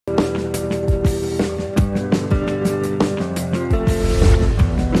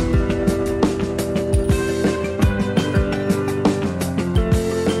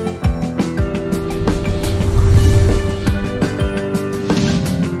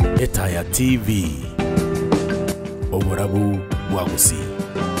Etaya TV Oburabu bwa Kisii.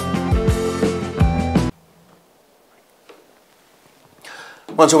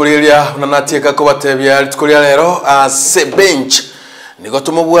 Mwanchobuliria unanatieka kubatebya litukulia lero ase bench nigo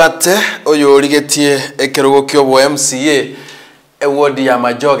tumubwate oyo ligetie ekerugo kyobo MCA ewodi ya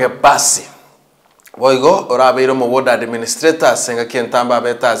Majoge basi boigo orabeiro mu ward administrator senga kientamba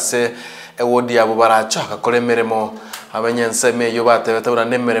beta se ewodi ya Bubaracho akakolemeremo abanyense yo batebeta una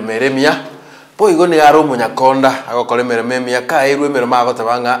nemeremia boigo ni aro munyakonda agokolemeremia ka irwe merema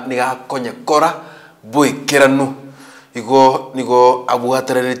agotabanga ni gakonyekora boikeranu nigo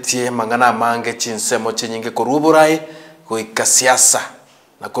abuatereretie mangana mange chinsemo chinyinge koruburai goika siasa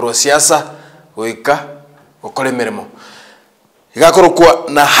na koro siasa goika gokolemeremo igakorokwa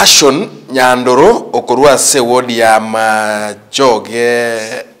Nahashon Nyandoro okorwa se ward ya Majoge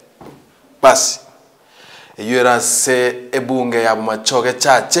basi eyera se ebunge ya Majoge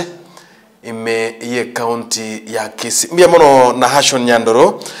chache ime ye county ya Kisii mbia mono Nahashon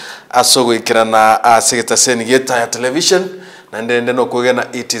Nyandoro asogo ikirana asegeta senigeta ya television na ndende no kugena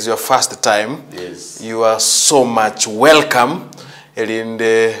it is your first time. Yes. You are so much welcome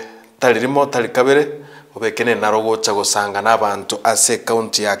elinde talirimo talikabere obekene narogocha gosanga nabantu ase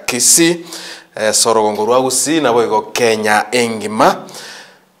county ya Kisii sorogongo rwagusi nabo igo Kenya engima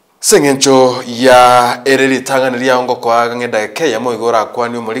sengencho ya ereri tanganiria ngo kwa ngenda ke ya moigora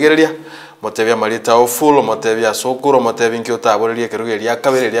kwani umurigereria motebya marita ofull motebya sokuro motebya nkyo taboreria kerugeria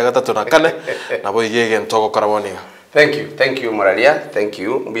kabere ria gatatu na kane nabo igege ntoko karaboniga. Thank you Moralia, thank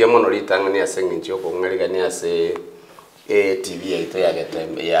you. Mbia mono litangania sengencho ko ngarigania se TV ito ya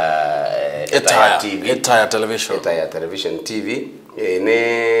Etaya television. Etaya television TV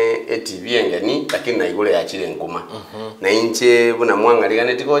ne TV engani lakini na igule ya chile nkuma. Na inche buna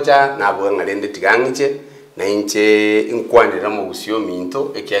mwangarigane tikocha na abo ngarende tigangiche na inche inkwanira mu busyo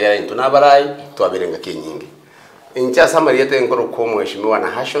minto ekiagera into nabarai twaberenga kenyingi. Incha samariete enkoro ko mheshimiwa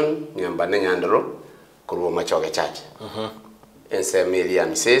Nahashon Nyambane Nyandoro kuruwa Majoge chache. Ense Melia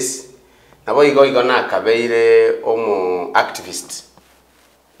Mrs. Nabo igo na kabeire omo activist.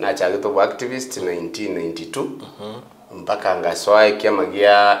 Na chagito bo activist 1992. Mpaka ngaswa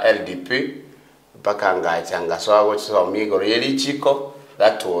kiamagia LDP. Mpaka ngaswa gochwa migo yeli chiko.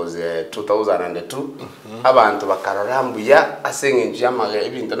 That was 2002. Abantu bakarorambuya asengenje amaga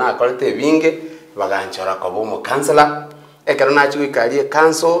ibintu na akolete binge baganchora kobo mu councilor. Ekero na chikikalie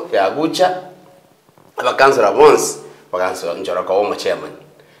council ya Gucha. Aba councilor once baganchora kobo mu chairman.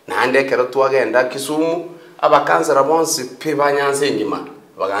 Na ande kero twagenda Kisumu aba councilor bonse pibanyanze ngima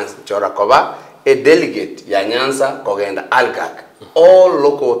baganchora koba a delegate ya Nyanza kogenda Algak all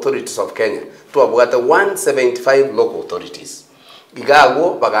local authorities of Kenya twabugata 175 local authorities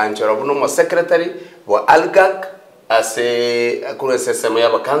igago baganchora buno mo secretary wa Algak ase akuru sesema ya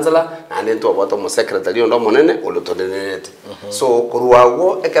councilor na ande twabota mo secretary ndo monene olotonenete so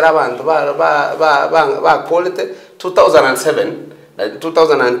kuruwago ekera abantu ba quality 2007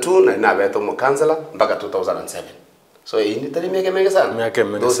 2002 na nabeto mo councilor mpaka 2007 so ini tali mege sana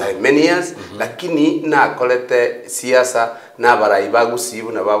those are many years lakini na kolete siasa na baraiba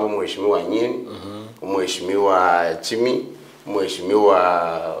gusibu na babo mheshimiwa nyini mheshimiwa Chimi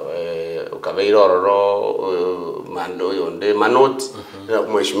mheshimiwa ukabeirororo mando yonde manot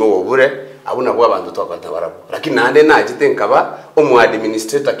mheshimiwa Obure abuna bwa bantu twakwata barabu lakini nande najite nkaba omu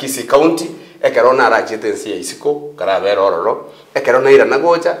administrator Kisii county ekerona arachite nsi isiko karaberororo ekerona ira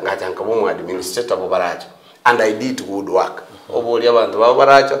nagocha ngachanka bo mu administrator bo Baracho and I did good work oboli abantu ba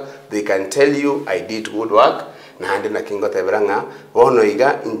Baracho they can tell you I did good work na ande na kingo teberanga bono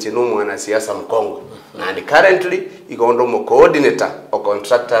iga inchino mwana siasa mkongo na ande currently igondo mo coordinator o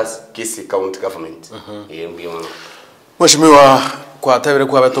contractors Kisii county government mbiono Mheshimiwa kwa tebere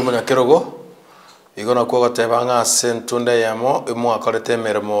kwa beto munyakerogo igona kwa gotebanga sentunde yamo imu akorete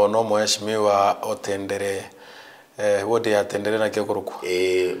meremo no mheshimiwa otendere wodi atendere na kekoroko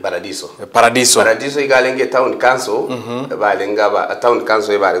Paradiso igalenge town council balenga ba town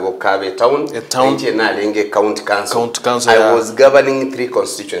council bale go kabe town inje na lenge county council I was governing 3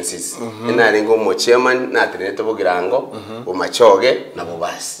 constituencies ina lengo mo chairman na tenete bogirango bo Majoge na bo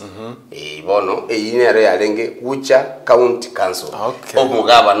basi bono ine re alenge Gucha county council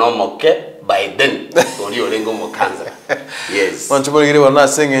omugaba no moke by then oli olengo mo council yes Wanchubuligiri wana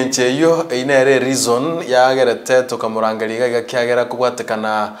sengenche yo ine re reason ya gerete to kamurangaliga gakyagera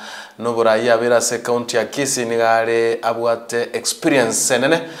kubwatekana no buraya bera se county ya Kisii nigare abwate experience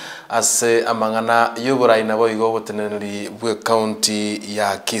senene ase amangana yoburai nabo igo boteneri bwe county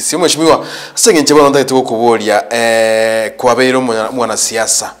ya Kisii. Mheshimiwa sengenche bono ndayituko kuboria kwabeiro mwana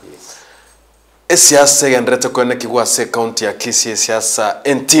siasa siasa gendrete kwene kigwa se county ya Kisii siasa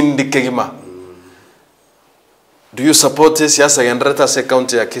entindi kegima. Do you support siasa gendrete se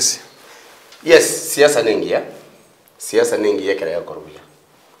county ya Kisii? Yes, siasa nengia. Siasa nengia kera ya koruya.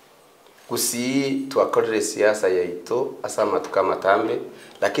 Kusii tuakorere siasa ya ito asama tukamatambe,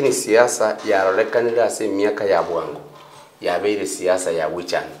 lakini siasa ya rolekanira ase miaka ya bwangu. Ya beire siasa ya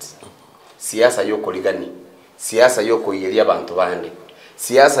wichant. Siasa yo koligani. Siasa yo koyeria abantu bande.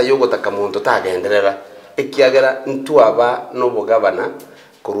 Siasa yo gotaka muntu tagenderera. Ekiagera ntu aba no bugabana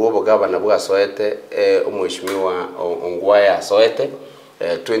kuruo bugabana bwasoete umweshimiwa Ongwaya soete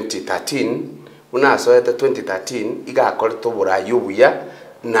 2013 una soete 2013 igakora toburayo buya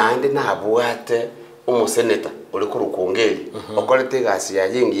nande nabwate umuseneta uri kurukongeri okorete gasi ya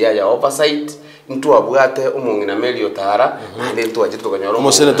yingi ya oversight ntu abwate umungina Melio Tara nande ntu ajito kanyoro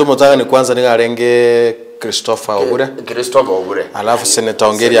umuseneta umutaga ni kwanza ni garenge Christopher Obure alafu seneta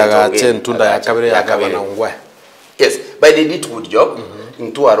Ongeri agache ntunda ya kabiri ya gabana Ongwaya. Yes, but they did good job.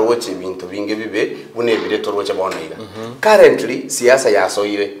 Ntu aroche bintu binge bibe bunebire toroche bonaiga. Currently siasa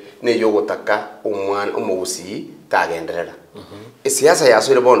yasoire ne yogotaka umwana umugusi tagenderera. Siasa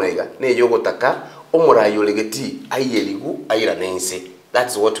yasoire bonaiga ne yogotaka umurayo legeti ayeligu ayira nense.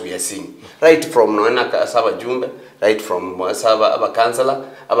 That's what we are seeing. Right from Noena Saba Jumbe, right from Saba aba councillor,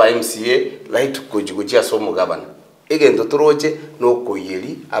 aba MCA, right kujia somo governor. Egento toroche no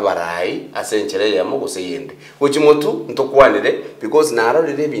koyeli abarai asenchere ya mogo seyende. Uchimotu ntokwanire because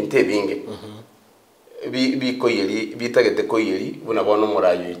nararire binte binge. Bi koyeli bitagete koyeli buna bono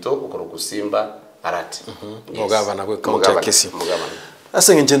murayo ito okoro kusimba arati. Mugabana kwe county Kisii.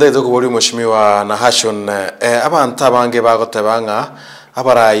 Asenga njenda ito kubori mweshimiwa Nahashon abantu abange bagotebanga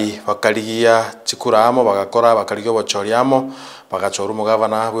abarai bakarigia chikuramo bagakora bakarigia bochoriamo bagachora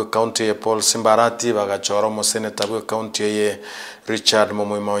umugabana bwe county ya Paul Simbarati bagachora umuseneta bwe county ye Richard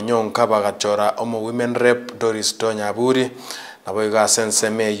Momonyonka bagachora women rep Doris Tonyaburi nabo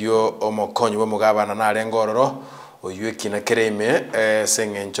igasense yo omokonyi bwe mugabana narengororo oyue kina kereme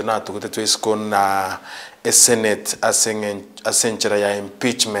sengencho natugute twiskon na senate asenchera ya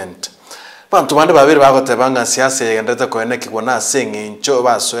impeachment. Bantu bande babiri bagotebanga siasa yegendete kwene kigona sengencho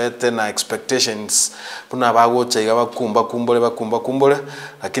baswete na expectations buna bagocha iga bakumba kumbole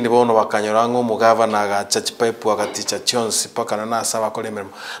lakini bono bakanyora ngo mugavana agacha chipipe agaticha chionsi paka na asaba kolemeremo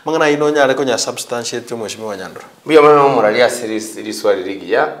mangana inonya ariko nya substantiate mweshimiwa Nyandoro biyo mana omuralia series swali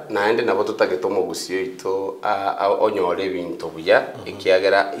ligiya naende nabo tutagetomo gusio ito onyore bintu buya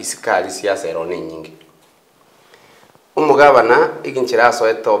ikiagera isikali siasa erone nyingi. Umugabana iginchira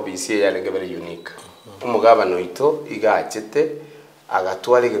soeto BC yalenge very unique. Umugabana ito igachete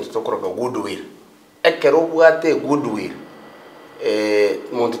agatwara igintu tokoroka goodwill. Ekero bwate goodwill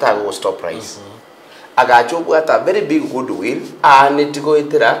muntu tago stop price. Agacho bwata very big goodwill anetiko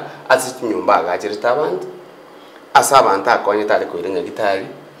itira asiti nyumba agachirita abantu. Asabanta akonye tale koirenga gitari.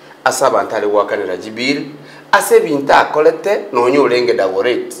 Asabanta ali wakanira jibil. Asebinta akolete nonyo urenge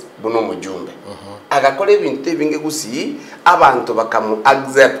dagorate buno mujumbe. Agakole bintu binge gusi abantu bakamu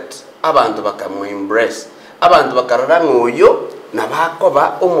accept abantu bakamu embrace abantu bakarara ngoyo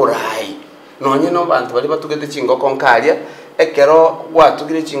nabakoba umurai nonye no bantu bali batugete chingoko nkalya ekero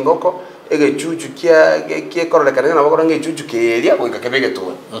watugire chingoko egechuchu kya korolekana na bakora ngechuchu kelya ko ikakebege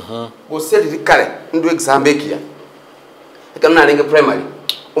tuwe guseri kale ndu example kia ekero naringe primary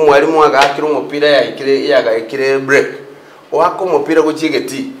umwalimu agakira umupira ya ikire break wako umupira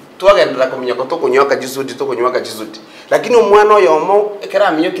guchigeti twagendera kumenya ko tokunyoka jisuti lakini umwana oyomo ekera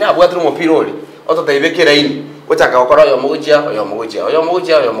aminyo kira abwatira umupira oli ototayibekera ini ochaka okora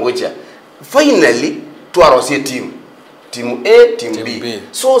oyomogoja finally twarosie team A team B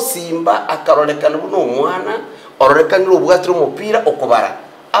so Simba akarolekana buno umwana ororekanira ubwatira umupira okubara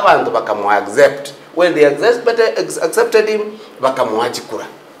abantu bakamu accept when they accepted him bakamuachikura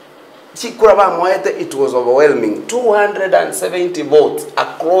chikura ba moete. It was overwhelming 270 votes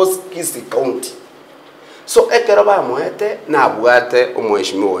across Kisii County. So ekero ba moete na bwate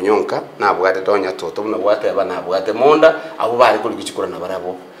umweshimiwa Onyonka na bwate Tonya Toto na bwate aba na bwate Monda abo bari kuri gichikura na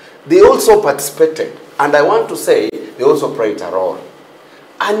barabo. They also participated and I want to say they also played a role.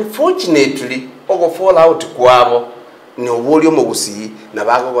 Unfortunately ogo fall out kwabo ni obuli omugusi na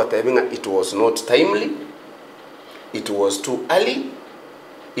bago batebinga it was not timely, it was too early.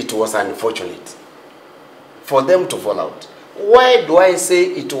 It was unfortunate for them to fall out. Why do I say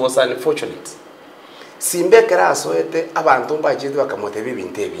it was unfortunate? Simbe kera soete abantu mbajite bakamotebi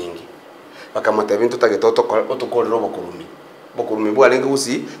binte bingi. Bakamotebi bintu tagetoto otokorero bokurumi bwalenga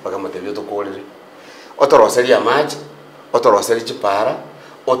gusi bakamotebi otokorere. Otoroseli amaji, otoroseli chipara,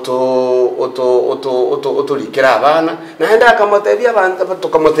 oto likera abana na henda akamotebi abantu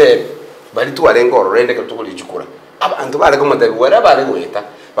batokamotebi. bali twarenga ororende ka tukulijukura abantu bale komotebi wera bale gweta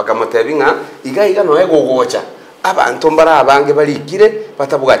bakamotebi nga iga no egogocha abantu mbara abange balikire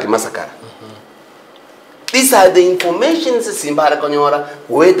batabugati masakara. These are the information simbara konyora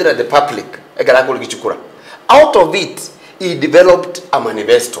whether the public egara kulijukura. Out of it he developed a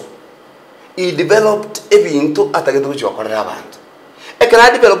manifesto. He developed ebintu atagetu chokora abantu.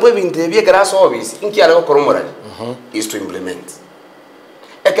 Ekara develop ebintu ebiekara service inkiara ko koromorali is to implement.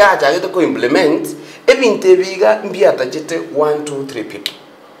 Ekara tagetu ko implement ebintu ebiga mbiata jete 1 2 3 people.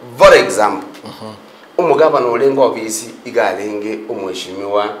 For example, umugabana olengo obisi igalenge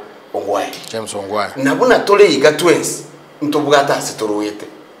umweshimiwa Ongwae. James Ongwae. Nabuna tole iga twins ntobugata asitoruwete.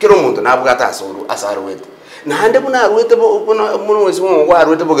 Kero muntu nabugata asuru asaruwete. Na hande buna aruwete muno wesi Ongwae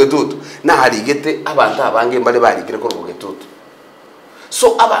aruwete bogetutu na harigete abantu abange mbale barigire ko bogetutu.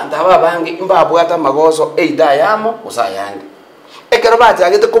 So abantu ababange imbabugata magozo eida yamo usayande. Ekero bati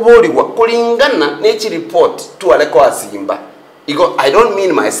agete kuburiwa kulingana nechi report tu aleko asimba. I don't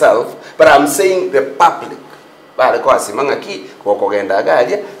mean myself, but I'm saying the public.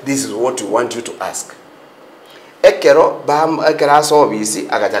 This is what we want you to ask. Ekero so bisi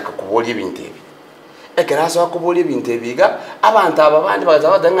agataka kubuli bintebi. Ekera so kubuli bintebiga abantu ababandi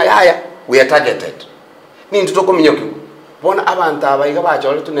bagazabadanga yaya we are targeted. Nintu tokominyoki. Bona abantu abayiga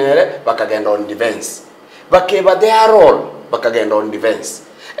bachole tunere bakagenda on defense. Bakeba their role bakagenda on defense.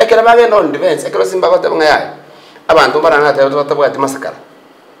 Ekera bagenda on defense ekero simba batanga yaya. Abantu barana tatabwati masakara.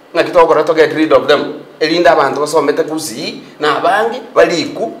 Ngakitoko to get rid of them. Elinda abantu basomete Kisii na abangi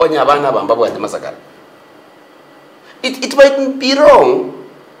baliku onya abana bamba bwati masakara. It might be wrong,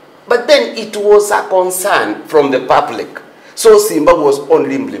 but then it was a concern from the public. So Simba was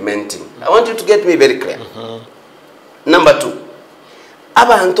only implementing. I want you to get me very clear. Number 2.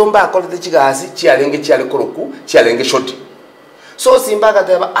 Abantu mbakolete chigazi chialenge chialekoroku chialenge shoti. So Simba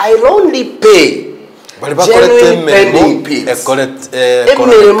gateba I only pay genuine pending bills.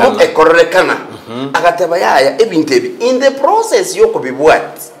 Ekorekana. Agateba yaya ebintebi. In the process yoko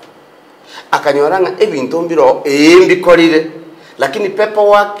bibwat. Akanyoranga ebintu mbiro embikolire. Lakini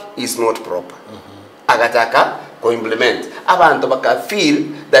paperwork is not proper. Agataka ko implement. Abantu baka feel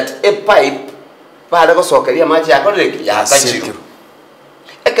that a pipe bale ko sokeria maji akoleke ya tajiru.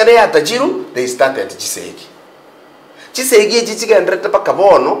 Ekere ya tajiru they started Kisii. Kisii chichigendrete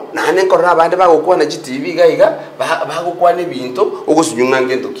pakabono na hanenkorra abandi bagokwa na GTV gaiga bagokwa ne bintu ogusunyunga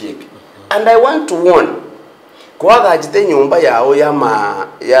ngendo kieke. And I want to warn kwaga jite nyumba yao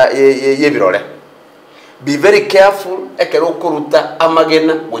yebirore. Be very careful ekero kuruta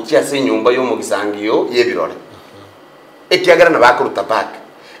amagena gochia se nyumba yo mugisangiyo yebirore. Ekiagara na bakuruta back.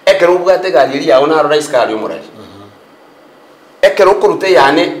 Ekero bugate gari yao na rice kali umurari. Ekero kurute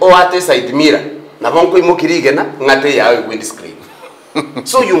yane o ate side mirror. Na bonko imokirigena ngate yawe windscreen.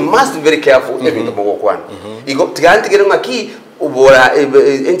 So you must be very careful ebintu bogokwana. Igo tiganti gero ngaki ubora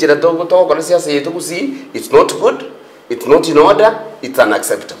enjera tongo ko siasa yetu Kisii, it's not good, it's not in order, it's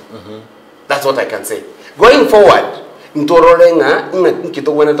unacceptable. That's what I can say. Going forward, ntororenga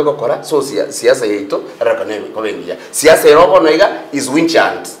nkito wena to kokora so siasa yetu rakanemi kobengia. Siasa yerobo noiga is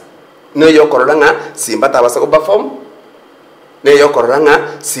winchant. No yokoranga Simba tabasa ko perform. Ne yokoranga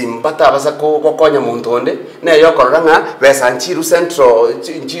Simba tabasa ko konya muntonde. Ne yokoranga besanchiru central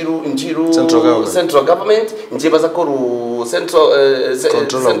government njibasa ko central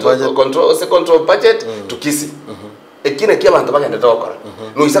budget to Kisii. Ekina kia abantu bagenda dokora.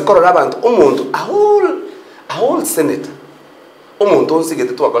 No isakorora abantu umuntu a whole senator. Umuntu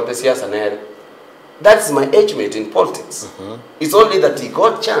onsigete twakolte siasa nere. That's my age mate in politics. It's only that he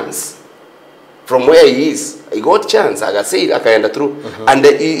got chance. From where he is, he got chance. I say it, I can through. And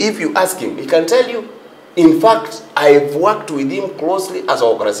if you ask him, he can tell you. In fact, I've worked with him closely as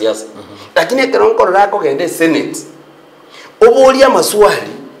Okrasias. Lakini keronkorako gende Senate. Obolia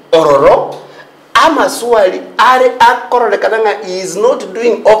maswali ororo amaswali are akorore kadanga is not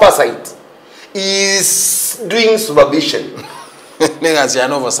doing oversight. He is doing supervision. Egasi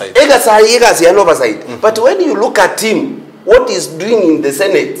an oversight. Egasi an oversight. But when you look at him, what he's doing in the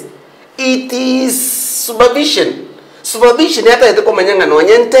Senate, it is supervision. Supervision yata yete komanyanga no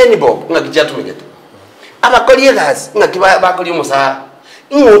nyenteni bo ngakijatu mgeto. Abakoli egas ngakiba bakoli musa.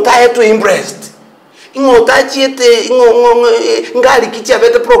 Ingota yetu impressed. Ingota chiete ngali kicha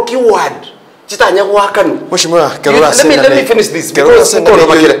bete procured. Chitanya wakanu. Mheshimiwa, let me finish this because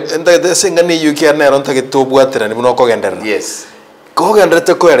the singani you can never take it to bwatera ni munoko genderna. Yes.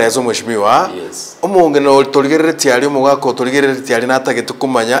 Kogenderete kwerezo mheshimiwa. Yes. Omunge no toligereti ali mugako toligereti ali natagete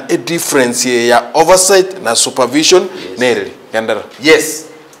kumanya a difference ya oversight na supervision neri gendera. Yes.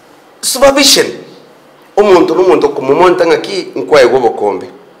 Supervision. Umuntu kumumonta ngaki nkwaye gobokombe.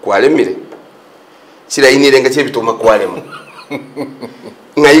 kwalemire chirainire ngache bituma kwalemu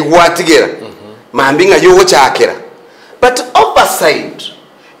ngaigwatigera mambi ngayogo chakera but overside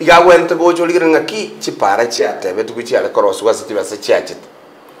igawente gocho ligera ngaki chipara chatebe tukuchiala korosu wasitibasa chachita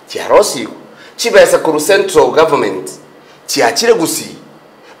chiarosigo chibesa kuru central government chiachire gusi.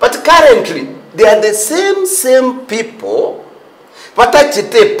 But currently they are the same people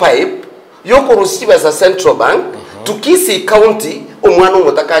batachite pipe yokurusiba za central bank to Kisii county omwana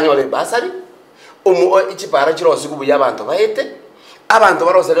umutakanyole basari ichipara chirosi kubuya abantu bahete abantu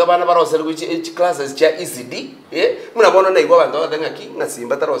barosere abana barosere ku classes cha ECD munabona naigwa abantu badangaki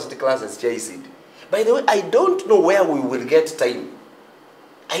ngasimba tarosite classes cha ECD. By the way, I don't know where we will get time.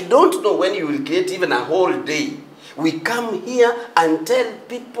 I don't know when you will get even a whole day. We come here and tell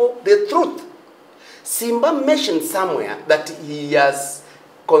people the truth. Simba mentioned somewhere that he has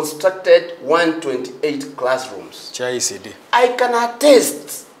constructed 128 classrooms. I can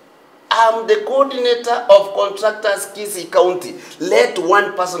attest. I'm the coordinator of contractors Kisii County. Let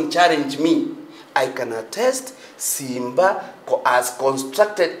one person challenge me. I can attest Simba has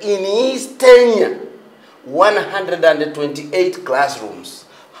constructed in his tenure 128 classrooms.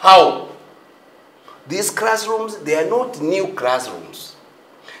 How? These classrooms, they are not new classrooms.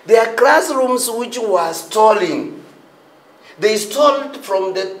 They are classrooms which were stolen. They stole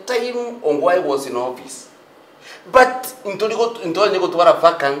from the time Ongwai was in office. But into a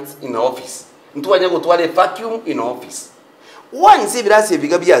vacant in office. Into a vacuum in office. Once if that's a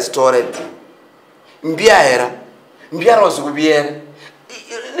bigger stored. Mbiaera. Mbiara was gubiere.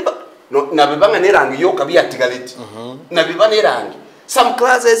 Nabibanga nerang yoka bi articulate. Nabibanga nerang. Some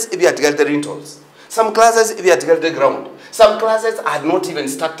classes if you articulate rentals. Some classes if you articulate the ground. Some classes had not even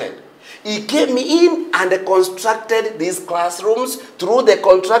started. He came in and constructed these classrooms through the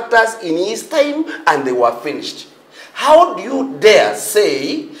contractors in his time and they were finished. How do you dare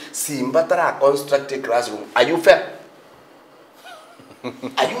say Simbatara constructed classroom? Are you fair?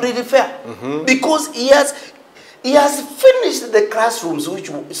 Are you really fair? Because he has finished the classrooms which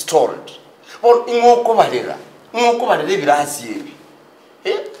were stored. But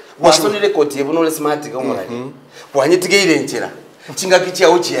wasonile koti ebunole smart gomorali wanyitigire nchira chingakichi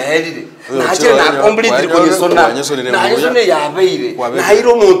auchi yaelire na achira na complete konyesona na anyesone yabeire na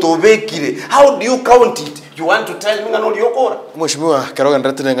hiro muntu obekire. How do you count it? You want to tell me ngano lyokora mheshimiwa karoga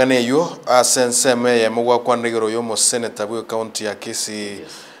ndratire ngane yo asenseme ya mugwa kwandigiro yo mo senator bwe county ya Kisii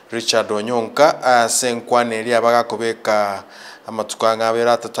Richard Onyonka asenkwaneri abagakobeka amatukanga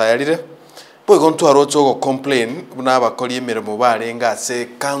bera tatayarire gontu harocho go complain buna abakori emirimo barenga se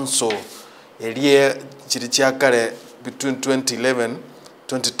council elie chiri cyakare between 2011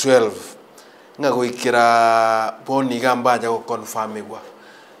 2012 ngagoikira boni gamba aja go confirmigwa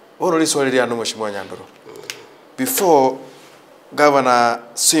oro liswali lya no mheshimiwa Nyandoro before governor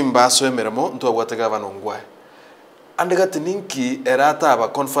Simba so emirimo ntu agwate governor Ongwae andegati ninki erata aba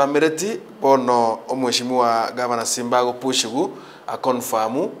confirmity bono omheshimiwa governor Simba go pushigu a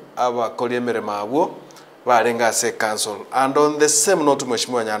confirmu aba koliemere mabo barenga se council. And on the same note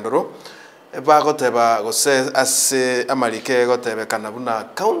mheshimiwa Nyandoro ba goteba go se ase amalike gotebe kanabuna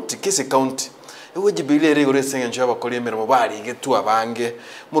county Kisii county ewejibile ere gore sengencho aba koliemere mo bari getu abange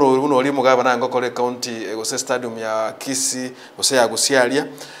muro buno oli mugaba nango kole county go se stadium ya Kisii go se yagusialia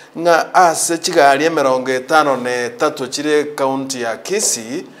nga ase chigali 53 chire county ya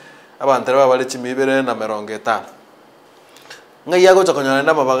Kisii abantu baba chimibere na 50 ngayago chakonyana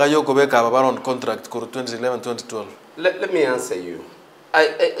na mabaga yoko beka baba on contract for 2011-2012. Let me answer you. I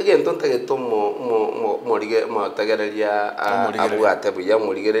again don't get to mo tagarelia abu atebuya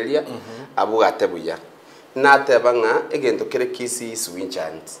morigerelia abu atebuya na tebanga again to kere Kisii swing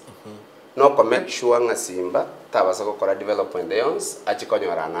chance no comment sure nga Simba tabasa ko kora development deons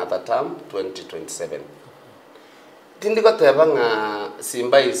achikonyora another term 2027 tindiko tebanga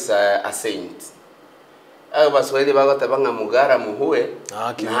Simba is a saint. Abaswahili bagotabanga mugara muhue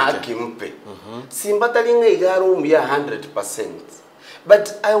na akimpe. Simba talinga igaro umbia 100%.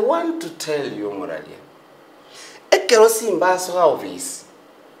 But I want to tell you Moralia. Ekero Simba so obvious.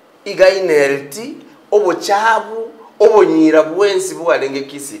 Iga inerti obo chabu obo nyira bwensi bwalenge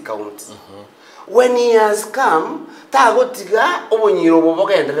Kisii county. When he has come tago tiga obo nyira obo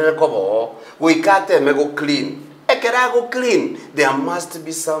bogenderere kobo we kate mego clean. Ekera go clean there must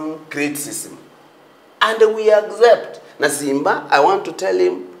be some criticism. And we accept. Nasimba, I want to tell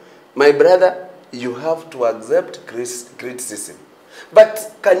him, my brother, you have to accept criticism.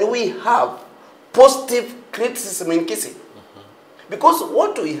 But can we have positive criticism in Kisii? Because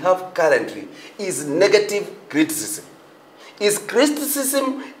what we have currently is negative criticism. Is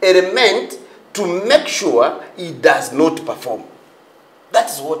criticism element to make sure he does not perform? That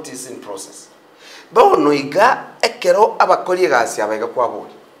is what is in process. Bono iga ekero abakoli gasi abaiga kwabo.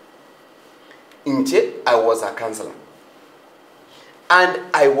 Inche, I was a councillor. And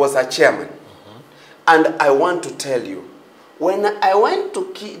I was a chairman. And I want to tell you, when I went to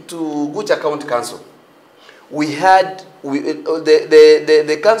Gucha County Council, we had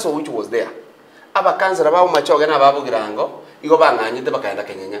the council which was there. Aba council ababu machoga na ababu girango, igo banganyite bakaenda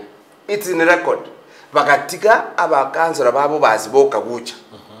Kenya. It's in record. Bakatika aba council ababu baziboka Gucha.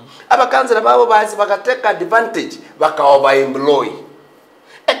 Aba council ababu bazi bakateka advantage, baka overemploy.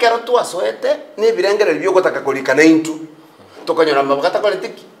 Ekero tuwa soete ni birengere byoko takakolikana into. Tokanyora mabakata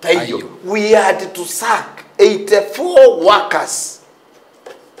kolitiki tayo. We had to sack 84 workers.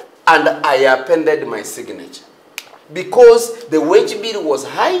 And I appended my signature. Because the wage bill was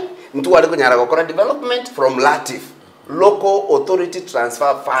high, ntuwari kunyara gukora development from LATIF, Local Authority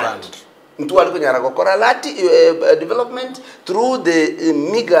Transfer Fund. Ntuwari kunyara gukora development through the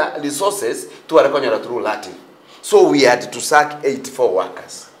meager resources, tuwari kunyara through LATIF. So we had to sack 84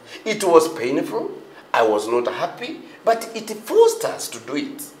 workers. It was painful. I was not happy, but it forced us to do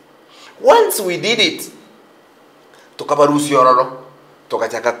it. Once we did it, tukabarusi yororo,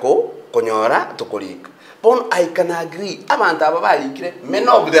 tukachaka konyora, tukolika. Bon, I can agree. Many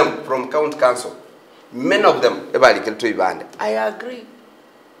of them from County Council, many of them, I agree.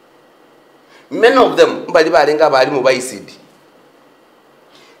 Many of them,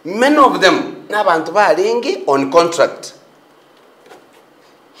 many of them, on contract.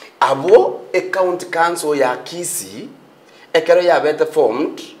 Abo a county council ya Kisii, ekero ya better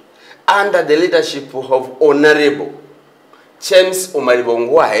formed under the leadership of Honorable James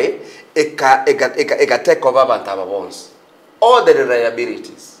Omaribongwai, eka take over Bantaba Bonds. All the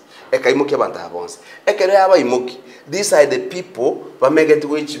reliabilities. Eka imuki Bantaba Bonds. Ekero ya imuki. These are the people who make it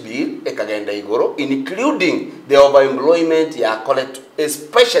wage bill, eka genda igoro, including the overemployment ya collect,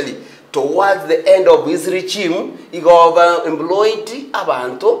 especially towards the end of his regime, he overemployed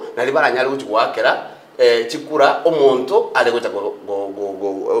abantu, na libara nyali uchi wakera, chikura omonto, ale gocha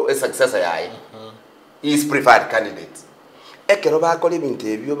go a successor yae. He is preferred candidate. Ekero ba kole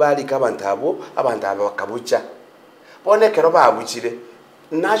interview bali kabantabo, abantabo kabucha. Pone ekero ba abuchire.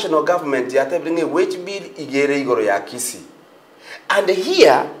 National government yate bring a wage bill igere igoro ya Kisii. And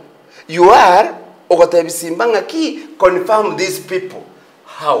here you are ogotebisimba ki confirm these people.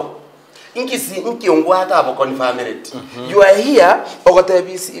 How? Inkisi ongwata abo confirm it. You are here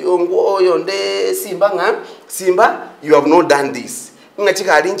ogotebisi oyonde simba you have not done this.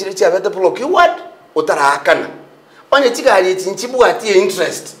 Ngachika alinchire cha beta block what utarakana. Onye chika ali chinchibu ati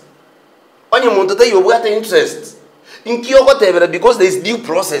interest. Onye muntu te yobwata interest. Inki ogotebera because there is due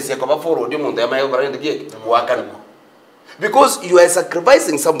process yakoba forward muntu yamayo garande giye wakana. Because you are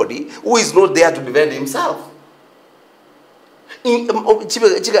sacrificing somebody who is not there to defend himself. All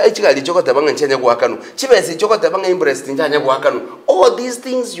these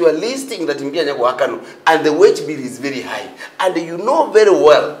things you are listing that and the wage bill is very high. And you know very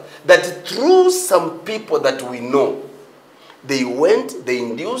well that through some people that we know, they went, they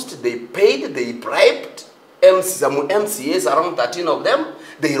induced, they paid, they bribed some MCAs, around 13 of them,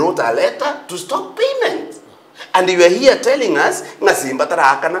 they wrote a letter to stop payment. And you are here telling us,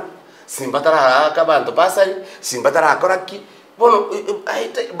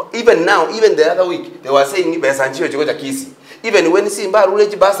 even now, even the other week, they were saying Kisii. Even when Simba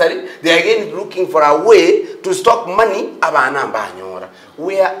Ruleji Basari, they are again looking for a way to stop money.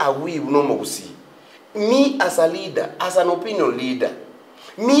 Where are we no Mogusi? Me as a leader, as an opinion leader,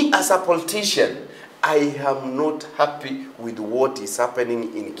 me as a politician, I am not happy with what is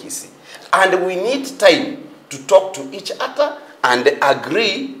happening in Kisii. And we need time to talk to each other and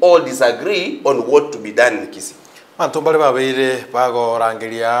agree or disagree on what to be done in Kisii. Mantumbale babire bago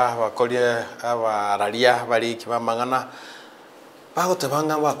rangiria bakolie abararia bari kibamangana bago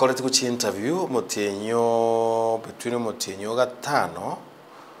tabanga bakole tukuchi interview motienyo between motienyo gatano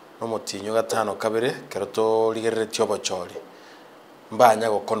no motienyo gatano kabere keroto ligere tyobo choli mbanya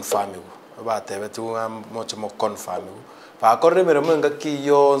go confirm igu batebe tu moche mo confirm igu bakore mere mwenga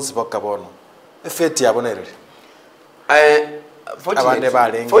kiyo nsibokabono efeti yabonere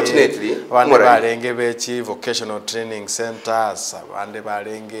Fortunately, vocational training centers,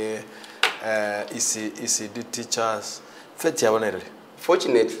 ECD teachers.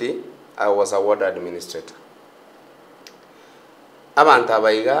 Fortunately, I was a ward administrator.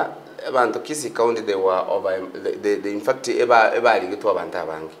 Abantu Kisii County, they were over. They in fact, everybody get to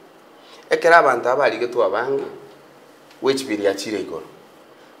Abantabangi. Ekera Abantabangi get to Abangi, which be the Achirego.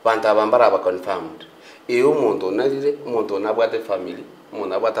 Bantabambara were confirmed. Iyo muntu nabwate family, muntu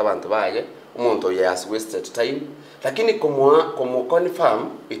nabwate abantu baye, umuntu has wasted time lakini como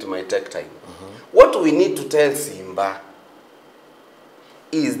confirm it might take time. What we need to tell Simba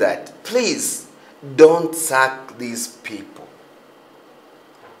is that please don't sack these people.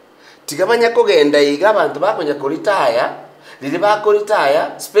 Tigabanya kogenda iga abantu bakonya ko retire lili ba ko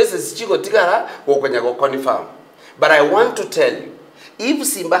retire spaces chiko tigara wokonya ko confirm. But I want to tell you, if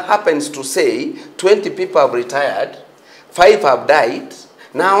Simba happens to say 20 people have retired, 5 have died,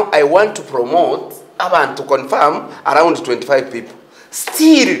 now I want to promote abantu to confirm around 25 people.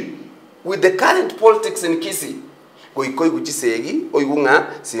 Still, with the current politics in Kisii, goikoi guchisegi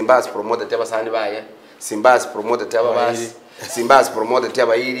oigunga Simba has promoted abasani baye, Simba has promoted ababasi, Simba has promoted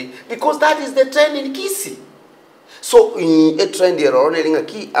abairi, because that is the trend in Kisii. So in a trend here on a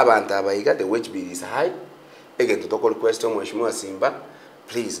key abantu abaiga, the wage bill is high. Again, to talk on question Mheshimiwa Simba,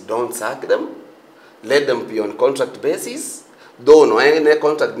 please don't sack them. Let them be on contract basis. Though no any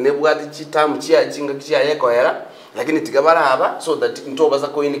contract nebuati chitam chia jinga chia yeko era, lakini tigabara haba so that intobaza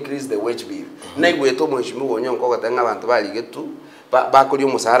ko increase the wage bill. Naigweto Mheshimiwa Onyonko katanga abantu bali getu bakuri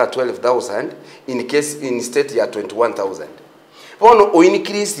umusahara 12,000 in case in state ya 21,000. Bono o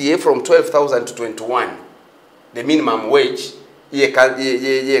increase ye from 12,000 to 21. The minimum wage ye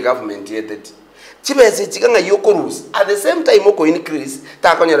government ye that. Chibese chikanga yoko rules. At the same time oko increase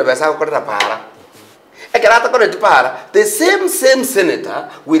ta konyera besa ko para. The same senator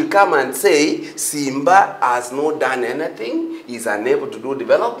will come and say Simba has not done anything, is unable to do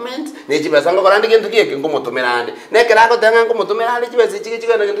development.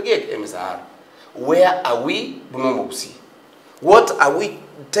 Where are we? What are we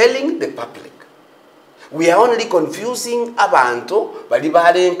telling the public? We are only confusing abantu,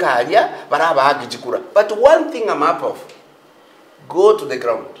 but one thing I'm up of, go to the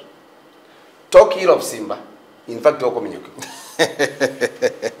ground. Talk here of Simba. In fact, talk of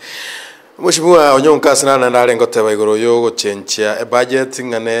Mheshimiwa Onyonka sana ndale ngoteba igoro yo gochenchia e budget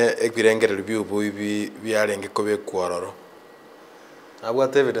ngane egirengere review buibi byarenge kobe kwaroro.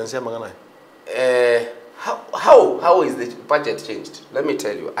 Abwate evidence ya magana. How is the budget changed? Let me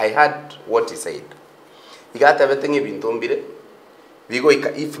tell you. I heard what he said. He got everything in Tombire. We go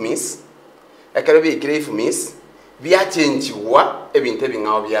if miss. I can be if miss. We are changing what even telling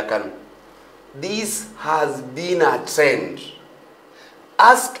our can. This has been a trend.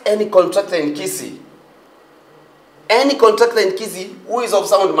 Ask any contractor in Kisii. Any contractor in Kisii who is of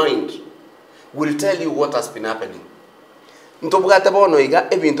sound mind will tell you what has been happening. Ntobugata bono iga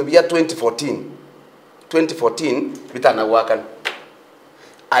ebintu bya 2014. 2014 bitana wakan.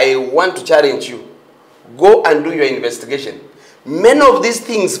 I want to challenge you. Go and do your investigation. Many of these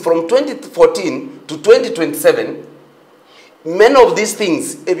things from 2014 to 2027, many of these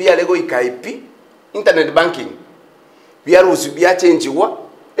things, ebialego ikaipi, internet banking, biarusi biachange wa,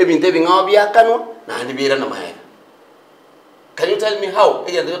 ebintebe ngawa biakanwa, na handibira na mahera. Can you tell me how?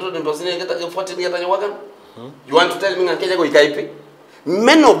 You want to tell me ngakeja go ikaipi?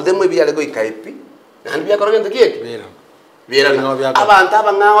 Many of them ebialego ikaipi, na handibia korogenda kieki.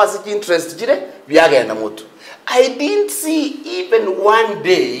 Abantaba ngawa siki interest jire, biagenda moto. I didn't see even one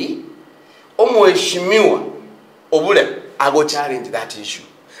day Mheshimiwa Obule I go challenge that issue.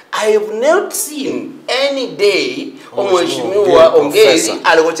 I have not seen any day Mheshimiwa Ongezi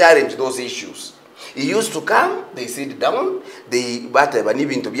I go challenge those issues. He used to come, they sit down, they bateba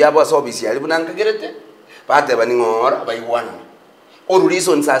nibintu byabo service yali bunankagerete, bateba ningora by one. All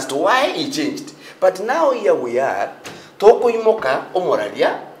reasons as to why he changed. But now here we are, toko imoka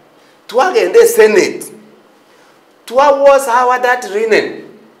omoralia, tuagende Senate. Tua was how that rinen.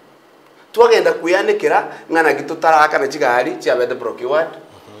 Tuagenda kuyanekera ngana gitotara aka na chigari chiabede procured.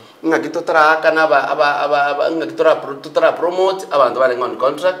 Nga gitotara aka na nga gitotara promote abantu bale on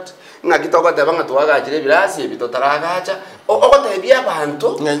contract. Nga gitoko tebanga tuaga ajire birasi bitotara agacha. Okote bia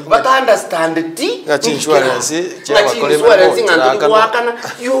abantu but understand it. Insurance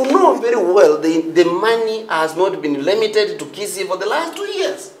you know very well the money has not been limited to Kisii for the last 2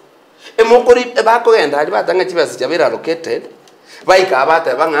 years. Emokori ebako enda ali batanga chibasi chabera allocated baika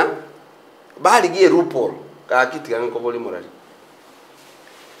abata banga bali gie rupol ka kiti kan ko boli morali.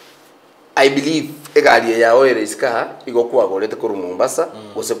 I believe egali ya oire iska igo kwa golete ko Mombasa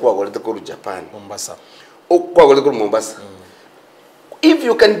ose kwa golete ko Japan Mombasa o kwa golete ko Mombasa. If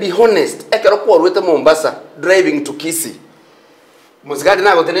you can be honest ekero kwa golete Mombasa driving to Kisii musigadi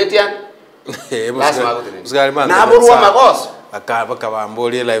na gotenetia musigadi man na burwa magoso akaba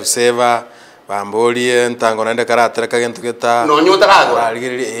kabambolie life saver bambolie ntango nende karatera kagentu geta no nyota kago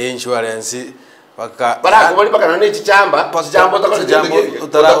aligiri insurance baka bara ko baka none chichamba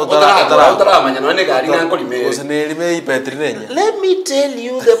utara manya none gari nanko lime usinelime ipetri nenya. Let me tell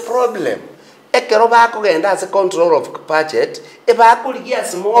you the problem. ekero bakogenda as a control of budget ebakurigia a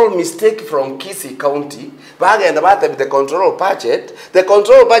small mistake from Kisii County bagenda batebe the control of budget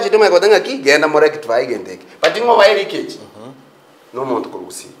umekotenga ki genda more rectify gendeke but ngo wa leakage no muntu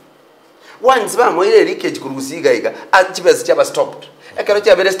kurusi once ba mo ile leakage kurusi gaiga achibese chaba stopped ekero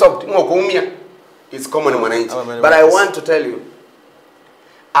cha very stopped ngo kuumia is common mwananchi but I want to tell you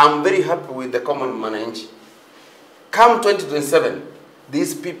I'm very happy with the common mwananchi. Come 2027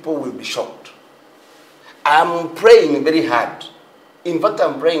 these people will be shocked. I'm praying very hard. In fact,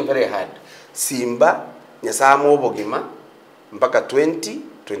 I'm praying very hard. Simba, nyasamo bogima, mpaka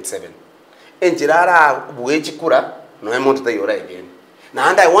 2027. Enjirara buwechi kura, no emonto tayora again.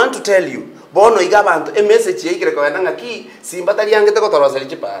 And I want to tell you, bono igabantu, message yekire kwa nanga ki, simba tali yangete ko toroseli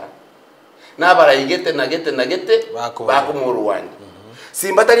chipara. Na bara igete nagete, bako muruwani.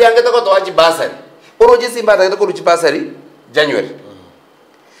 Simba tali yangete ko toaji basari. Oroje simba tali ko ruchi basari, January.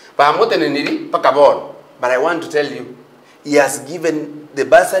 Pamote neniri, pakabon. But I want to tell you, he has given the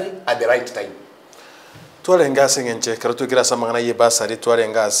bursary at the right time. Tuarengase ngenche karutu kira samangana ye bursary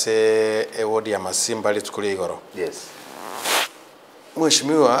tuarengase ewodi ya Masimba litukuli igoro. Yes.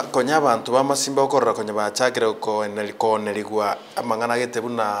 Mheshimiwa konya abantu ba Masimba okorra konya bachakire ko neligwa amangana gete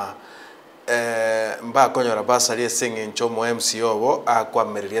buna mba konyora bursary esengencho mo MCO bo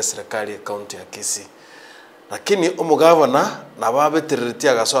akwamereria serikali county ya Kisii. Lakini umugavana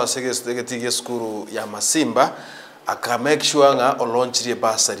nababeterertia gaso asegetigie skuru ya Masimba aka make sure nga olonchirie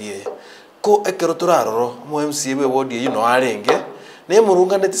bursary ye ko ekero turaroro mo MCA we wodi you know arenge ne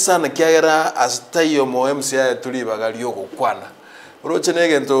murunganeti sana kiagera asitayo mo MCA tulibagali okukwana uroche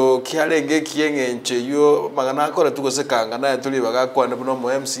negento kiarenge kiengenche yo magana akore tugosekanga na tulibaga kwana buno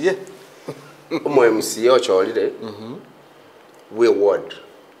mo MCA mo MCA ocholire we word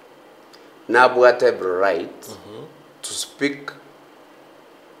Nabu had every right to speak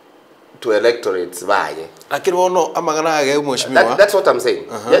to electorates via. Lakini wono amagana age mheshimiwa. That's what I'm saying.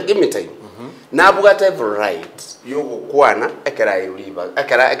 Yeah, give me time. Nabu had every right. Yogo kwana ekera iriba.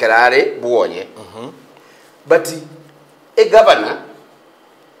 Ekera are buoye. But a governor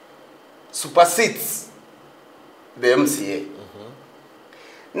supersedes the MCA.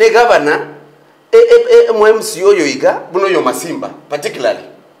 Ne governor MCO yoiga buno yo Masimba particularly.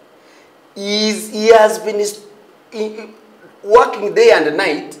 He has been working day and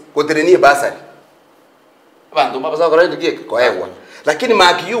night kutrenia basari. Abantu mabasa korende giek koewa. Lakini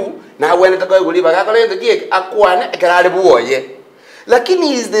mark you na wene takoe kuliba kakorende giek akwane ekarale buoye.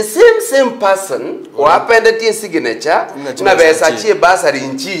 Lakini is the same person who appended tie signature na besa chie basari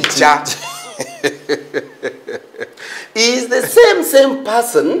nchicha. Is the same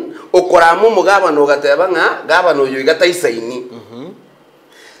person okoramu mugaba no gateba nga gaba no yigata isaini.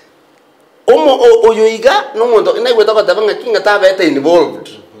 Oyoiga no mondo ina gweta ko tabanga kinga tabeta involved.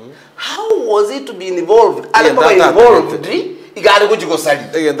 How was it to be involved? Ale ko involved igale ko jigosali.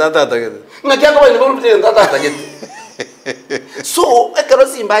 Egenda tagete. Ngakia ko involved egenda tagete. So ekero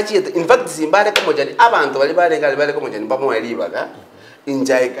Simba chiete in fact Simba le ko mojani abantu bali ko mojani bamo elibaga.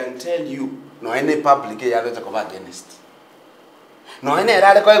 I can tell you no any public ya leta ko against. No any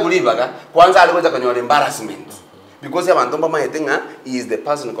era ko gulibaga kwanza ale ko takonyora embarrassment. Because he is the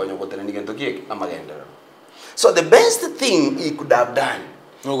person who so the best thing he could have done,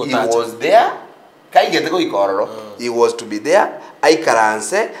 he was there. He was to be there. I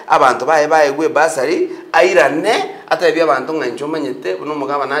karanse abantu bae we basari airane atebya abantu nganchoma nyete uno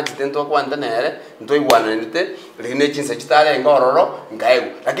mugaba na chitento kwanda nere ntoi bwana nite rine chinse chitale ngororo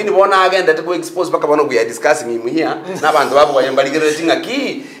ngaigu lakini bona agenda to expose baka bona we are discussing him here na abantu babo bayambaligere tinga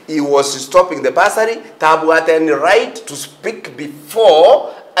ki he was stopping the basari tabu had any right to speak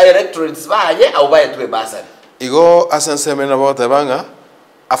before electorates baye au baye to basari igo asensemena bote banga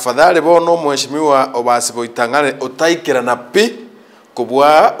afadhali bono mheshimiwa obasibo itangane otaikira na pi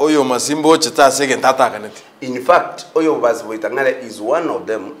kubwa oyo Masimbo chitase gentatakaneti. In fact oyo obasibo itangane is one of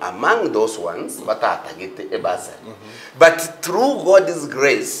them among those ones batatagete ebasa. But through God's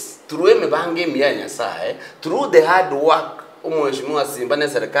grace, through emebange miya nyasaye, through the hard work mheshimiwa Simba na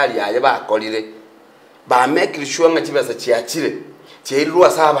serikali yaye bakolire ba make sure nga chibasa chiachire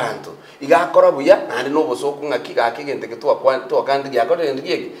chirirwa sabantu igakora buya nandi no bosoko ngakika kigente kitwa kwa kandi yakora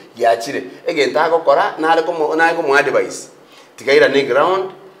ndigi giachire egenta gukora nari ko mu advice tigaira ne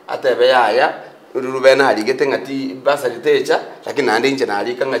ground atebe yaya urube na aligete ngati basa litecha lakini nandi nje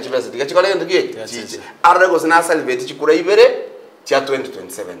nali kanga chibasa tigachikora ndigi chiche arrego sina salvete chikura ibere cha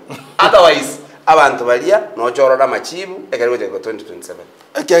 2027 otherwise abantu balia no chorora machibu ekariwe 2027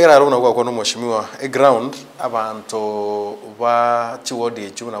 Kiagera rona kwa no mheshimiwa e ground abantu ba chiwodi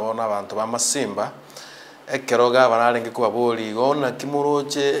echu na bona abantu ba Masimba ekeroga bararenge kwa boli gona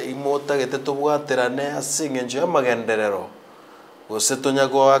kimuroche imota geteto bwaterane asinge njo amagenderero gosetonya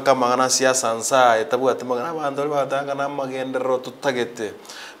kwa kamagana siasa nsa etabwate magana bantu batanga na magenderero tutagete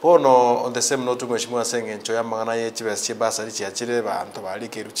bono on the same note mweshimwa senge njo ya magana ye chibesi basa ri chiachire bantu bali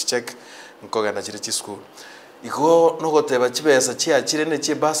keru chichek nkogenda chiri chi school igo nogoteba chibesa chiachire ne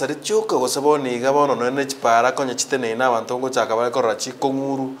chibasa ri chuka goseboni gabono none chipara konya chitene na bantu ngo chaka bale korra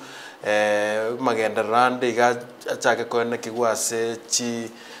chikonguru magenda rande iga achake koene kigwase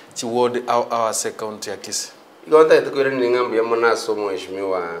chi ward our county ya Kisii igonta itakwira ni ngambi ya monaso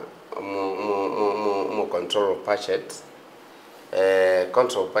mweshimiwa mo control budget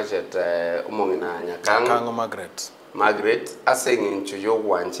control budget umongina nyakango Margaret asengin nchuyo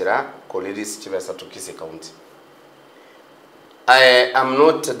wanchira koliris chibesa to Kisii county. I am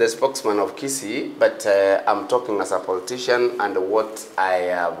not the spokesman of Kisii, but I'm talking as a politician and what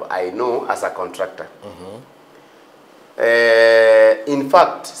I know as a contractor. In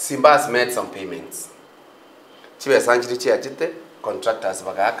fact, Simba has made some payments. Chibesa nchiri chiachite contractors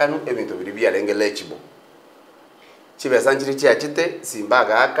bagakanu ebintu biribya lenge lechibo. Chibesa nchiri chiachite Simba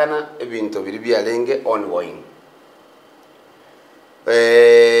gakana ebintu biribya lenge ongoing.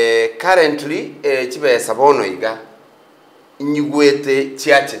 Currently chibesa bono iga nyugwete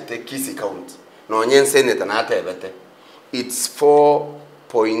chiachete Kisii county no nyenseneta na atebete it's 4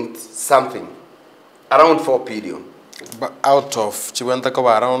 point something around 4 billion but out of chiwenta ko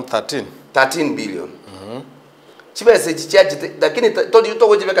around 13 billion chibesa chiachete lakini todi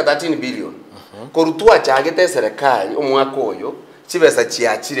yutogo chibeka 13 billion korutua chagete serikali omwaka oyo chibesa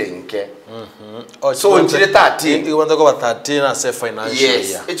chiachire nke so nchire 13 iwenda ko 13 as a financial year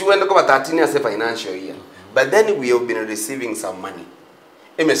yes it went ko 13 as a financial year. But then we have been receiving some money.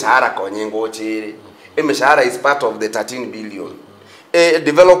 Emeshahara konyengo chiri. Emeshahara is part of the 13 billion.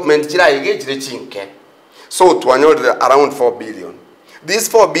 Development chira igejire chinke. So twanyo around 4 billion. This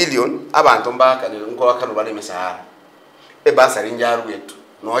 4 billion abantu mbaka ngo akanu bali meshahara. Basa rinjaru yetu.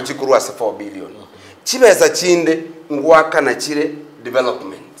 No chikuru as 4 billion. Chibesa chinde ngwaka na chire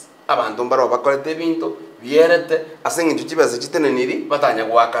development. Abantu mbaro bakolete bintu bierete asengi chibesa chitene niri batanya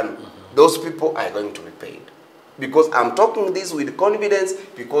gwakanu. Those people are going to be paid. Because I'm talking this with confidence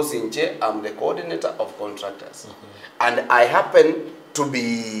because in Che, I'm the coordinator of contractors. And I happen to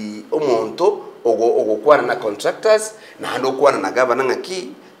be Omonto, Ogo Kwana contractors, Nando Kwana na governor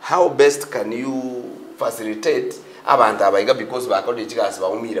key. How best can you facilitate Abanta Baiga because we are called the Chigas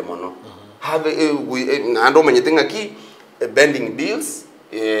Baumire Mono? Have Nando Manyatinga key, bending bills,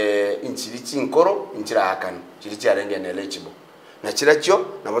 in Chirichi Koro, in Chirakan, Chirichi and eligible. Na chiracho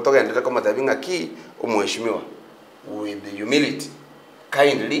na watoka endele kama tabinga ki umheshimiwa with the humility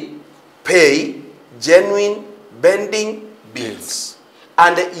kindly pay genuine bending bills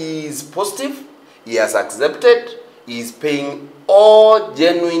and he is positive, he has accepted, he is paying all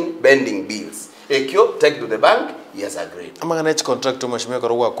genuine bending bills. Ekyo take to the bank, he has agreed. Amagana each contractor umheshimiwa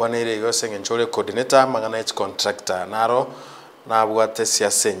korwa kwanire yose ngenchole coordinator amagana each contractor naro na bwate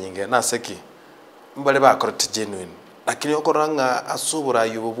siasa nyinge na seki mbale ba correct genuine lakini okoranga asubura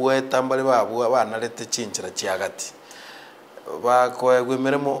yububwe tambale babu abanarete chinchira chiagati bakoegwe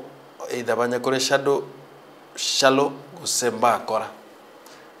meremo idabanya kore shallow gusemba akora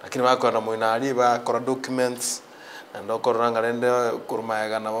lakini bakora muinari bakora documents ando koranga rende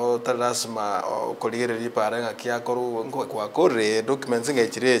kurumaega na botarasma koligere riparenga kiakoru kwa kore documents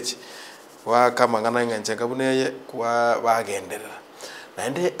ngechireki wa kama ngana ngenjenga buneye kwa bagenderera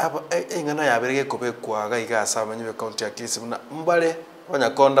nande aba engana yabirege kobe kwa gaiga asaba nyibe county ya Kisii buna mbale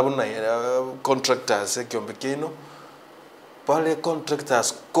banyakonda buna contractors ekyombekino bale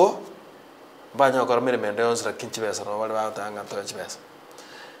contractors ko banyakora miremende yonsira kinchibesa no bale batanga to chibesa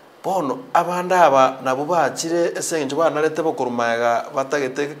bono abanda aba nabo bakire esenje banarete bokurumaga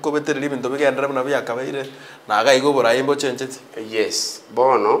batagete kobeterera ibintu bigendera buna byakabaire naga igo burayimbo chencheti yes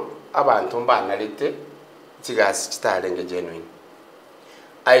bono abantu banarete chigasi chitarenge genuine.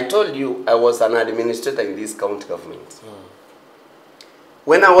 I told you I was an administrator in this county government.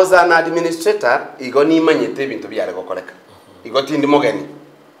 When I was an administrator, igoni manyete bintu byare gokoreka. Igoti ndi mogeni.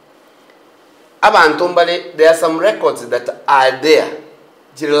 Abantu mbale there are some records that are there.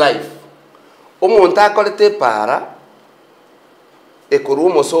 Jiri life. Omuntu akolete para ekuru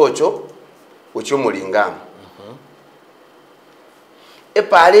mosocho ucho mulingamu.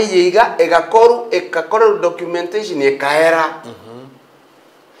 Epare yiga ekakora documentation ekaera.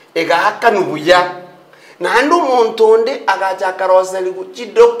 Ega nubuya na ando montonde agacha karoseli kuchi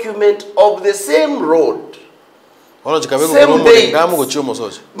document of the same road ono chikabe ko mulingamu ko chumo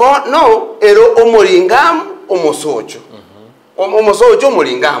socho but no ero omulingamu omosocho omosocho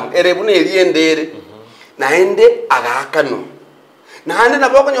mulingamu ere bune eliendere naende agakano naende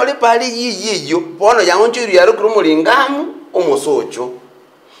naboko nyole pali yiyo bono yaonchiri yaro krumolingamu omosocho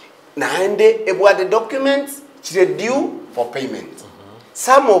naende ebwate documents chire due for payment.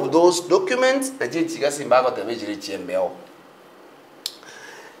 Some of those documents na je chiga simbako tebejire chiembeo.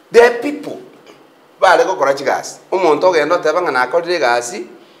 There are people bale ko kora chigasi umuntu ogenda tebanga na akodire gasi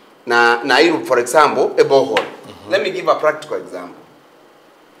na iru, for example, a borehole. Let me give a practical example.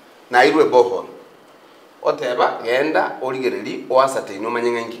 Na iru a borehole oteba genda origereri oasate no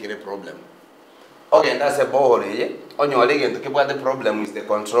manyenga nkikire problem. Ogenda se borehole ye onyole gento kibwate problem is the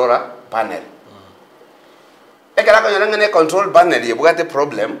controller panel. Ekara ko nyolengane control panel ye bwate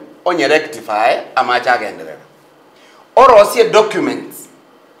problem onye rectify amacha agenderera. Oro sie documents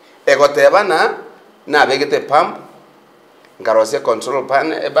egoteba na begete pump ngarosia control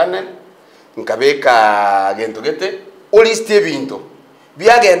panel nkabeka gento gete oli stebinto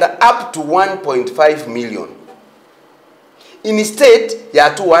biagenda up to 1.5 million instead ya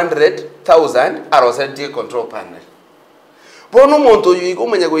 200,000 arosetie control panel. Bono monto yigo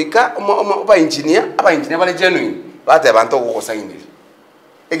menya goika aba engineer bale genuine bate bantu go sign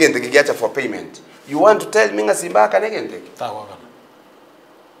egente kigiacha for payment. You want to tell me ngasimba kana egente tawa.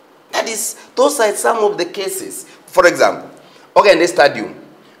 That is, those are some of the cases. For example, okay, in the stadium,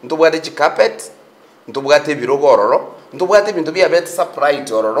 ntubwate carpet, ntubwate birogo ororo, ntubwate bintu bya bet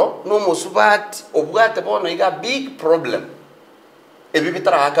surprise ororo, no musubati obwate bono iga big problem.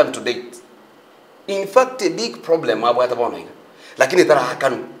 Ebibitara hakan to date. In fact, a big problem abwate bono iga. Lakini tara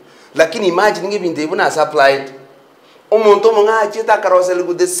hakan. Lakini imagine ngibinte ibuna supplied. Omuntu monga achita karosel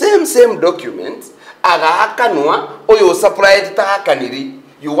with the same documents aga hakanwa oyo supplied ta hakaniri.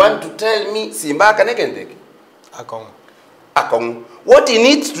 You want to tell me simba kanekendeke? Akong. What he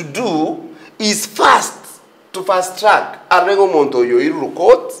needs to do is fast track. Arengo monto yo iru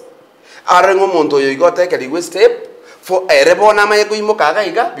court. Arengo monto yo go take a step for a rebona mayeko imokaga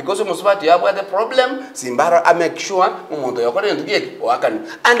iga because musubati you have the problem. Simbara I make sure monto yo kore to get or akan,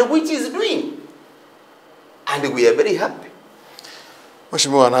 and which is doing, and we are very happy.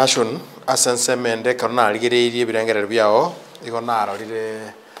 Mheshimiwa Nahashon asense mende kana aligere birengere byao igonaro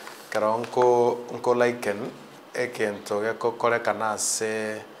rire karonko laiken ekento gekokore kana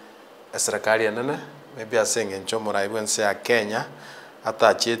se serikali nene maybe asenge nchomo raibense ya Kenya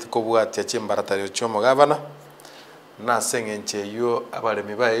ata chit kobwatia chimbaratari chomo gavana na senge ncheyo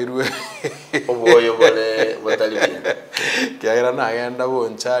abalemi bairwe oboyo bole botalimia kiagira na agenda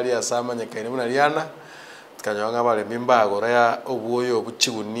bonchari asamanya kaine munariana kanyonga balemi mbagora ya obuoyo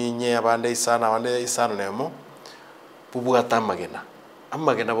obuchiguninye abande isano nemo bubwata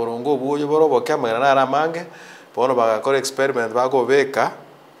amagena borongo obuoyo boroboke amagena nara mange bono bagakora experiment bagobeka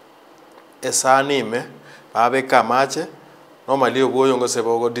esanime babeka amache normally obuoyo ngose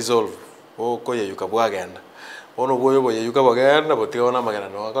bogo dissolve oko yeyuka bwagenda bono obuoyo boyeyuka bwagenda botiona amagena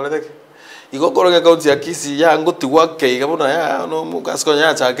no akoreteke igokoroge kauti ya Kisii ya ngotigwa keiga bono ya no mukasko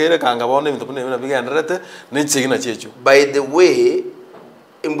nya chakere kanga bono ibintu bune bigenderete n'inchigina chechu. By the way,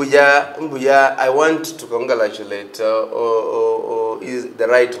 Mbuya, I want to congratulate is the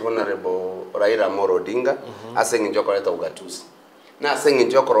Right Honorable Raila Amolo Odinga asenge njoko leta ugatuzi. Na asenge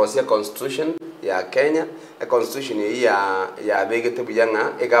njoko rosia constitution ya Kenya, a constitution ya begete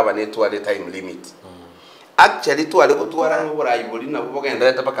buyanga egaba netu ale time limit. Actually tu ale kutwara ngora iboli na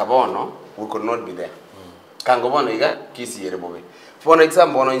bogenda paka bono we could not be there. Kango bono iga Kisii yerebobe. For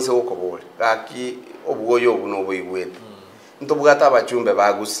example bono inse okobole kaki obuoyo buno bwigwete. Ntobugata abachumbe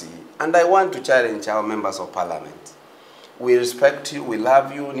bagusi, and I want to challenge our members of parliament. We respect you, we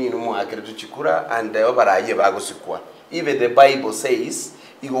love you, ni numu akeretu chikura, and obaraye bagusikwa. Even the Bible says,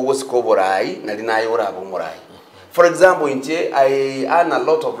 igo gosikoborai na linayo rabo morai. For example, inche I earn a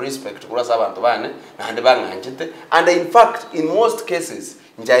lot of respect kura sabantu bane na hande banganchete, and in fact in most cases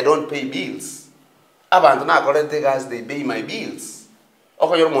inche I don't pay bills. Abantu na korete guys they pay my bills.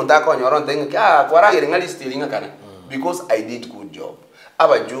 Oko yor monta ko nyoron tenga kwara ngere ngali stealing kana. Because I did good job.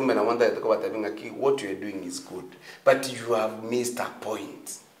 Aba jume na wanda yatoko batabinga ki what you are doing is good, but you have missed a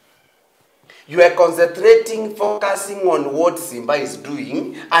point. You are concentrating, focusing on what Simba is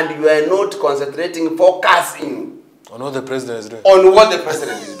doing, and you are not concentrating, focusing on what the president is doing. On what the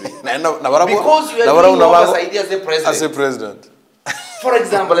president is doing. Because you are doing all this idea as a president. As a president. For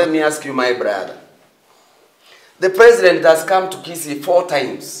example, let me ask you, my brother. The president has come to Kisii 4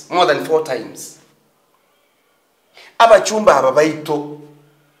 times, more than 4 times. Abachumba ababaito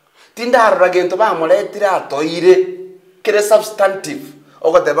tinda aragento ba moletira toire kire substantive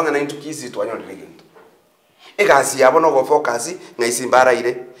okotebanga na into Kisii twanyole regento egasi yabo no go focus ngaisimbara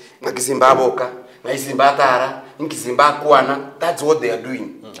ire ngakisimba boka ngaisimba tara nkisimba kwana. That's what they are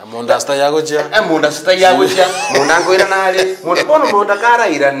doing. Munda sta yago chia. Munda sta yago chia. Munda ngoira nale. Munda bono munda kara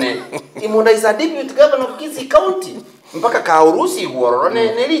irane. Munda is a deputy governor of Kisii County. Mpaka kaurusi guororo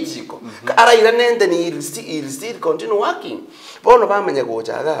ne lijiko. Kara irane then he'll still continue working. Bono bamenya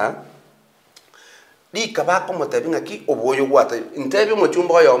gochaga. Di kabako motabinga ki oboyo gwata. Ntebi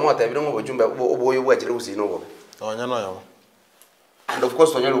mochumba yo motabinga mochumba oboyo gwachire usino bobe. Onya no yo. And of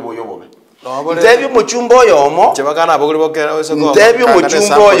course onyalo oboyo bobe. Ntebi muchumbo yomo chebakana aboguri bokera oso go ntebi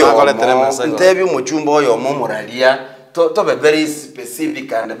muchumbo yomo ntebi muchumbo yomo moralia to be very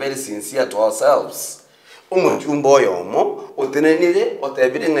specific and very sincere to ourselves umuchumbo yomo otenenire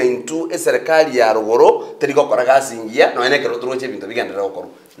otebire nga into eserikali ya rugoro teriko koraga singia no ene kero turoche bintu bigandira okoro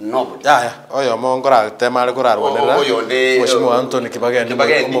nobody oyo mongora temale kurarwanira Mheshimiwa Anthony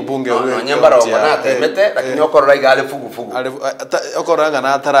Kibageni umubunge we nyambara obana temete lakini okorora igale fugu okoranga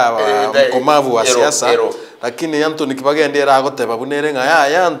na taraba komavu wa siasa lakini Anthony Kibageni era agoteba bunere nga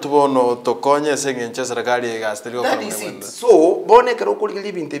ya ntubono tokonye sengenche serikali igastiri okoro so bone kero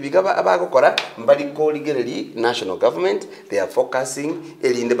kurigiri bintu bigaba abagokora mbali ko ligereri national government they are focusing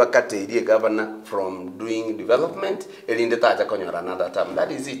elinde bakateirie governor from doing development elinde tacha konyora another term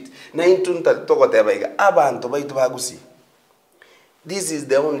that is it na intunta tokoteba iga abantu baitu bagusi this is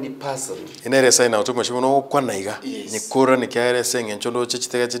the only person inere sai na utumashimo no kwanaiga nikura nikiaere sengencho ndo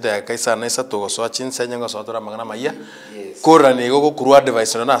chichitega chida kaisa na isa togoso achinse nyengo sotora magana maya kura ni gogo kuru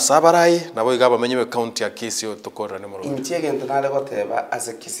advice na sabarai na boiga bamenye county ya Kisii otokora ni moro inchege ntanale goteba as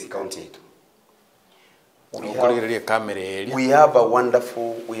a Kisii county we have a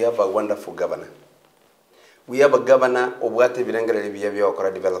wonderful governor. We have a governor obwate birengere bya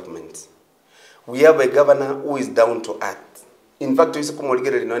okora development. We have a governor who is down to earth. In fact, we come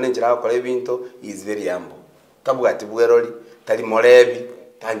ligere no nenjira okora ebinto is very humble. Tabwati bweroli tali molebi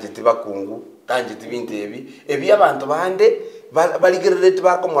tanjiti bakungu tanjiti bintu ebi abantu bande baligere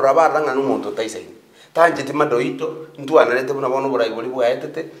bakomora baranga n'umuntu tayisaini. Tanjiti madoito ntwana lete buna bono burayi buli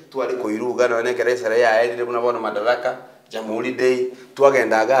bwaetete twali koiruga no nekeresera ya elire buna bono madaraka jamhuri day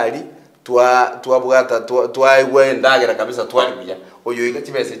twagenda gali twabwata twaigwe ndagera kabisa twali bya oyo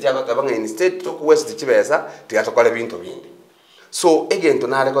ikachibese cyako tabanga in state to west chibesa tigatokole bintu bindi so egento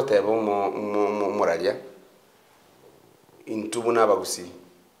nale koteba moralia intubuna bagusi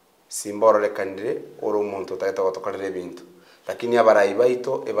simboro le kandire oro muntu tagata gotokolere bintu lakini abarayi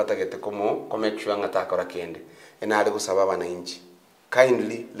baito ebatagete komo make sure ngatakora kende enali kusaba bananchi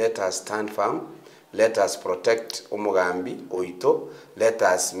kindly let us stand firm, let us protect umugambi oito, let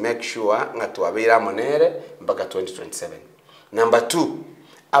us make sure ngatwabira monere mpaka 2027. Number 2,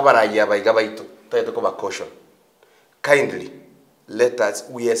 abarayi abayiga baito taito ko caution kindly let us,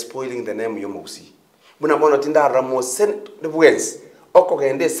 we are spoiling the name yomugusi buna bono tinda ramo senate bwens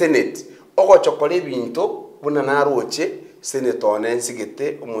okogende senate ogochokole bintu buna naroche Senator Nancy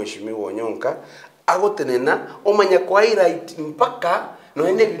Gete Mheshimiwa Nyonka agotenena omanya kwa right mpaka no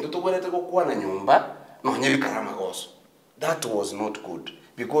ene bintu tugorete gukwa na nyumba no nyebi karama goso. That was not good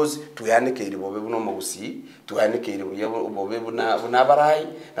because tuyanikeire bobe buno mugusi tuyanikeire bobe buna barai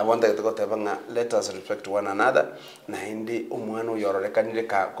na bonda gotebanga let us respect one another na indi omwana yororekanire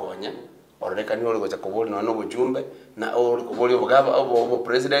ka konya orekani ole gocha koboli no bujumbe na ole koboli obugaba obo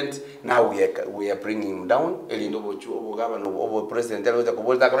president now we are bringing him down elindo bochu obugaba no obo president ele gocha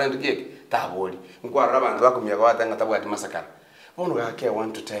koboli takora ndo kike taboli nkwara abantu bakumya kwa tanga tabwati masakara bono gake I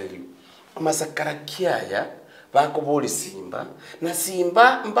want to tell you masakara kiaya bakoboli simba na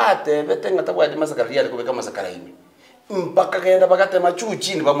simba mbate betenga tabwati masakara yale kubeka masakara imi mpaka kaenda bakatema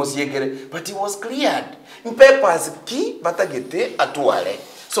chuchini bamusiegere but he was cleared papers ki batagete atuale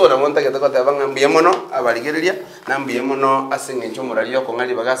so na monta geta kote abanga mbiyemono abaligereria na mbiyemono asengencho muraliyo ko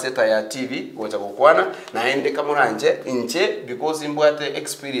ngali bagaseta ya TV gocha gukwana na ende kamuranje inche because imbwate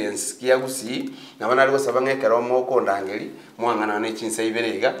experience kiyagusi na bana ali gosabanga keromo ko ndangeli mwangana ne chinse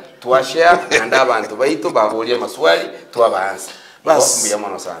iberega twashare anda abantu baito babolia maswali twabanza bas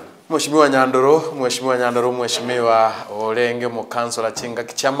mbiyemono sana Mheshimiwa Nyandoro, Mheshimiwa Olenge mu councilor chinga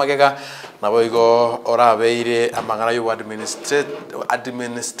kicyamagega nabo igo orabeire amangana y'u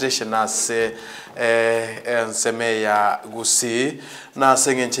administration ase enseme ya Kisii na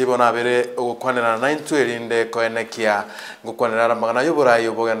sengenche bona bere ogukwanira 9 erinde koenekia gukwanira amangana y'uburayi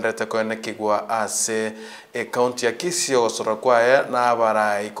ubogendete koenekigwa ase county ya Kisii ogosora kwaye na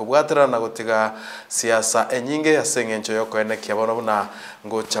abarayi kubwatira na gutiga siasa enyinge asengencho yo koenekia bona buna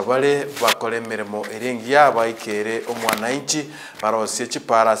ngo chabale bakole mirimo eringi yabaikere omwananchi barosie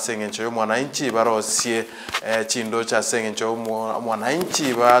chipara sengencho yo mwananchi barosie chindo cha sengencho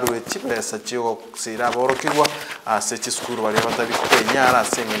omwananchi barwe chipesa chigo sira borokirwa ase chisukuru bali batari kwenyara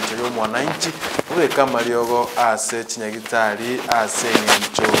ase ng'encho y'omwananchi obeka mariogo ase chinyagitari ase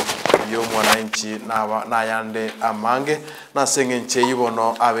ng'encho y'omwananchi nayande amange nase ng'encho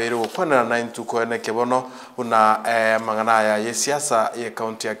yibono abere gukwanera na intuko eneke bono buna amang'ana aya yesiasa ye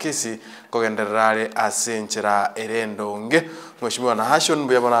county ya Kisii kogendererare ase enchera erendonge Mheshimiwa Nahashon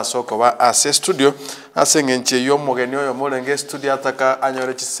mbuyabona asoko ba ase studio ase ng'enche y'omogeni oyo morenge studio ataka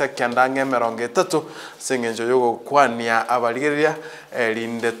anyore chiseke ndange 30 ase ng'encho y'ogokwania abarigereria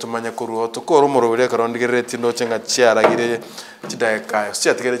rinde tumanye kuruo tukoro murobire karondigere tindo chenga chiaragire chidaka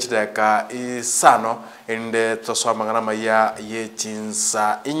chiatigere chidaka isano inde tosomangana maya ye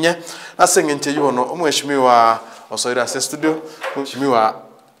chinsa inye ase ng'enche y'ono omweshimiwa osoira ase studio mheshimiwa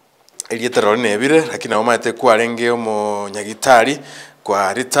elietero nebire lakini omaete kwarenge omonyagitari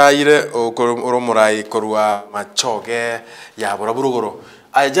kwa ritaire oromurai korwa machoge ya buraburugoro.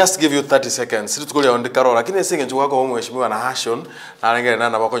 I just give you 30 seconds situkuri ya ondikaro lakini esinge nchwako omweshimiwa Nahashon narengere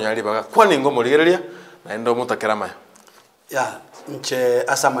nana bakonyari baga kwani ngo murigereria na endo mutakera ya nche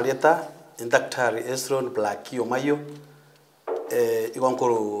asamalieta Daktari Esron Blaki Omayo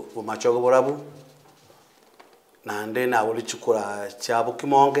igonkoro machoge burabu na nde na woli chukura chabo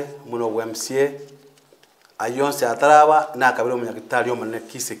kimonge muno wa MCA ayonse ataraba na kabiro munyagitari omane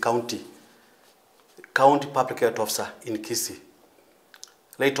Kisii County Public Health Officer in Kisii.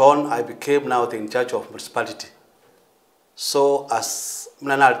 Later on I became now the in charge of municipality. So as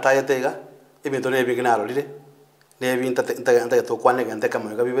mnana altayetega ibintone bigina rolide ne binta nta to kwane gante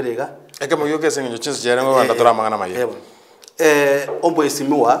kama gabiberega ekamo yoke sengo chinsi jere ngo banda tora mangana maye ombo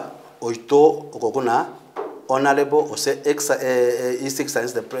esimiwa oito okokuna Honorable Ose His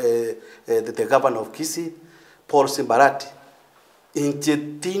Excellency the Governor of Kisii, Paul Simbarati,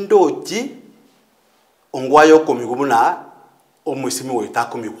 inchetindoji ongwayo komigumuna omwisimi woita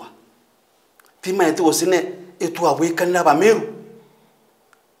komiwa. Tima eti osine etu awekana bameru.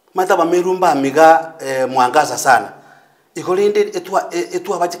 Mata bameru mba amiga mwangaza sana. Ikolinde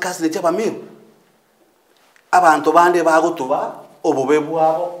etu abachikasi necha bameru. Abantu bande bagotuba obubebu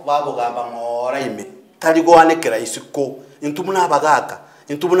abo bagogamba ngora ime. Taligo anekera isiko intumuna abagaka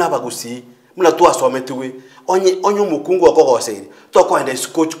intumuna abagusi muna twasometiwe onye mukungu akogoseri tokwenda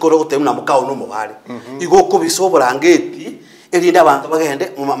isiko chikoro gutemuna mukao no mubare igoko bisoborangeti erinda abantu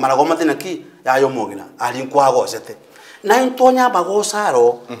bagende maragoma tenaki yayo mugina ali nkwagosete na intonya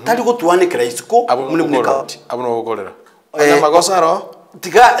bagosaro taligo twanekera isiko mune mukao abuno gukorera magosaro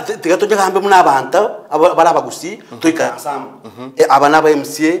tiga toje gambe muna abantu barabagusi toika sam abana ba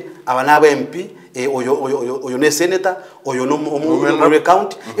MCA abana ba MP oyo ne senator oyo no mu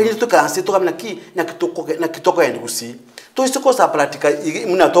county ili tukanse tukamina ki na kitoko endi gusi to isiko sa pratika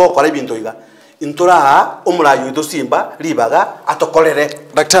muna to kora ibinto iga intora omurayo to simba libaga atokolere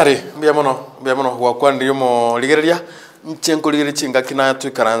daktari mbiamono wakwandi yomo ligereria nchenko ligere chinga kina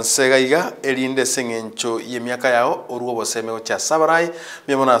tuikaranse gaiga erinde sengencho yemiaka yao oruo boseme cha sabarai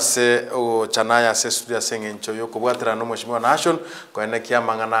mbiamono se o chanaya se studia sengencho yo kubwatira no mheshimiwa Nahashon kwenda kia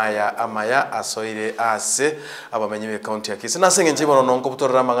mangana ya amaya asoire ase abamenyiwe county ya Kisii na sengencho bono nonko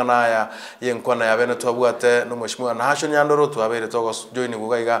butorera mangana ya yenkwana ya bene twabwate no mheshimiwa Nahashon Nyandoro twabere togo join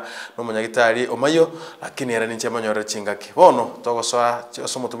gugaiga no munyagitari Omayo lakini era ninche manyore chinga ki bono togo soa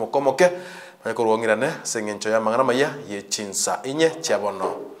somutumo komoke Mayakorwongirane sengencho ya mangana maya ye chinsa inye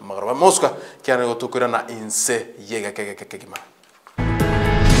chabono magaraba moska kiane gotukura na inse yega kegema